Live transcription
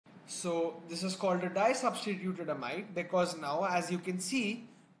So this is called a disubstituted amide because now, as you can see,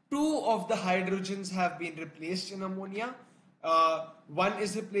 two of the hydrogens have been replaced in ammonia. One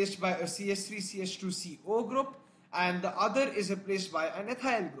is replaced by a CH3CH2CO group and the other is replaced by an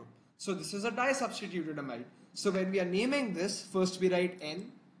ethyl group. So this is a disubstituted amide. So when we are naming this, first we write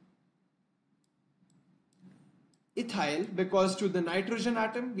N ethyl, because to the nitrogen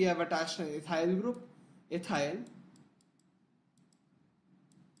atom we have attached an ethyl group, ethyl.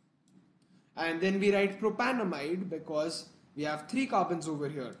 And then we write propanamide because we have three carbons over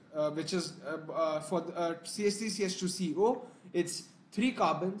here, which is for CH3CH2CO, it's three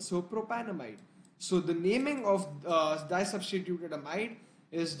carbons, so propanamide. So the naming of disubstituted amide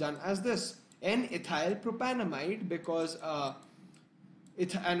is done as this: N-ethyl propanamide, because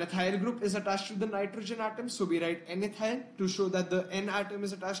an ethyl group is attached to the nitrogen atom, so we write N-ethyl to show that the N atom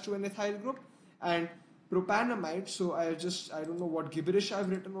is attached to an ethyl group, and propanamide. So I don't know what gibberish I've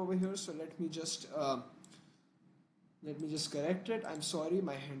written over here, so let me just correct it. I'm sorry,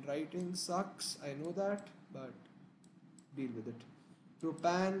 my handwriting sucks, I know that, but deal with it.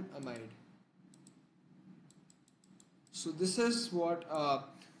 Propanamide. So this is what how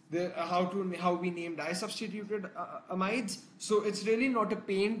we name disubstituted amides. So it's really not a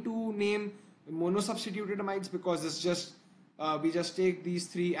pain to name monosubstituted amides because it's just we just take these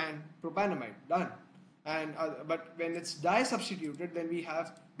three and propanamide, done. And but when it's disubstituted, then we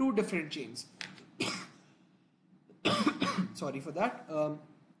have two different chains. Sorry for that.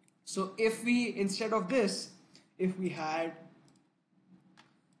 So if we, instead of this, if we had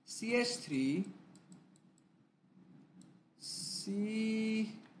CH3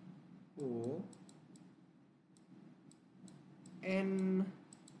 CO NH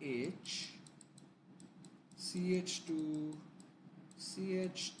CH2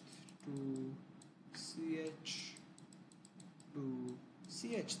 CH2 CH2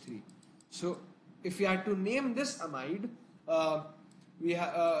 CH3. So if we had to name this amide,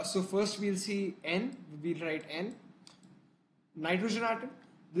 so first we'll see N, we'll write N, nitrogen atom.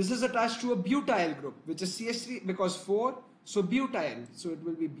 This is attached to a butyl group, which is CH3 because 4, so butyl, so it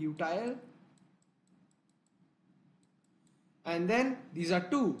will be butyl. And then these are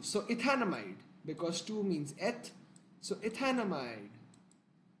 2, so ethanamide, because 2 means eth, so ethanamide.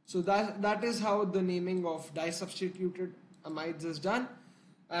 So that is how the naming of disubstituted amides is done.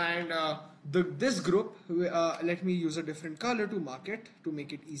 And this group, let me use a different color to mark it to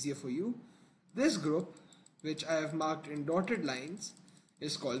make it easier for you. This group, which I have marked in dotted lines,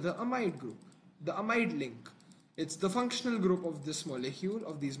 is called the amide group, the amide link. It's the functional group of this molecule,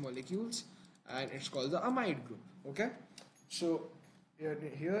 of these molecules, and it's called the amide group. Okay, so here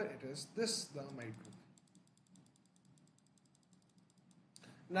it is, this, the amide group.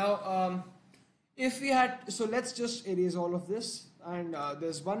 Now if we had, so let's just erase all of this, and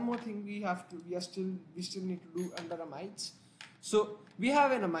there's one more thing we still need to do under amides. So we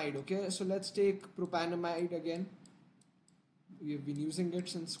have an amide, okay, so let's take propanamide again. We have been using it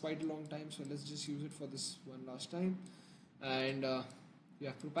since quite a long time, so let's just use it for this one last time. And we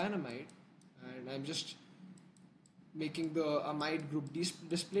have propanamide, and I'm just making the amide group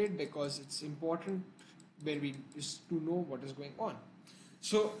displayed because it's important when we just to know what is going on.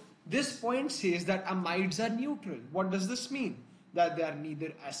 So this point says that amides are neutral. What does this mean? That they are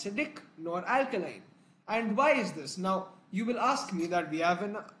neither acidic nor alkaline. And why is this? Now you will ask me that we have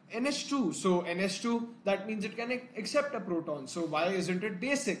an NH2. So NH2, that means it can accept a proton. So why isn't it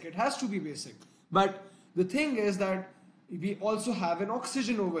basic? It has to be basic. But the thing is that we also have an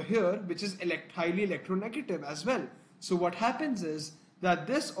oxygen over here, which is highly electronegative as well. So what happens is that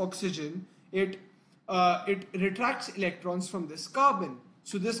this oxygen, it retracts electrons from this carbon.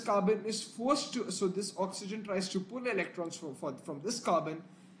 So this carbon is forced to, so this oxygen tries to pull electrons from this carbon,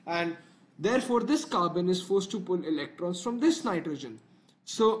 and therefore this carbon is forced to pull electrons from this nitrogen.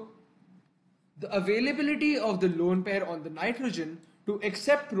 So the availability of the lone pair on the nitrogen to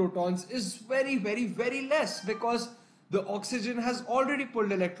accept protons is very, very, very less, because the oxygen has already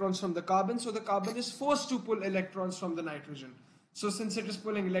pulled electrons from the carbon, so the carbon is forced to pull electrons from the nitrogen. So since it is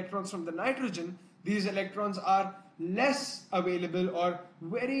pulling electrons from the nitrogen, these electrons are less available, or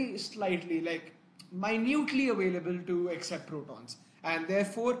very slightly, like minutely available to accept protons, and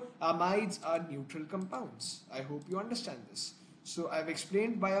therefore amides are neutral compounds. I hope you understand this. So I've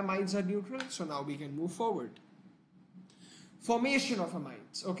explained why amides are neutral, so now we can move forward. Formation of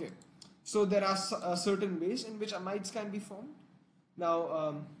amides. Okay, so there are certain ways in which amides can be formed.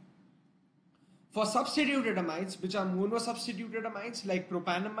 Now for substituted amides, which are monosubstituted amides like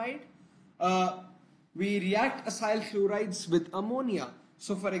propanamide, we react acyl chlorides with ammonia.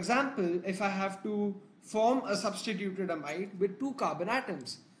 So for example, if I have to form a substituted amide with 2 carbon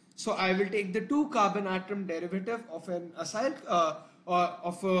atoms, So I will take the 2 carbon atom derivative of an acyl, or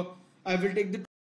of a, I will take the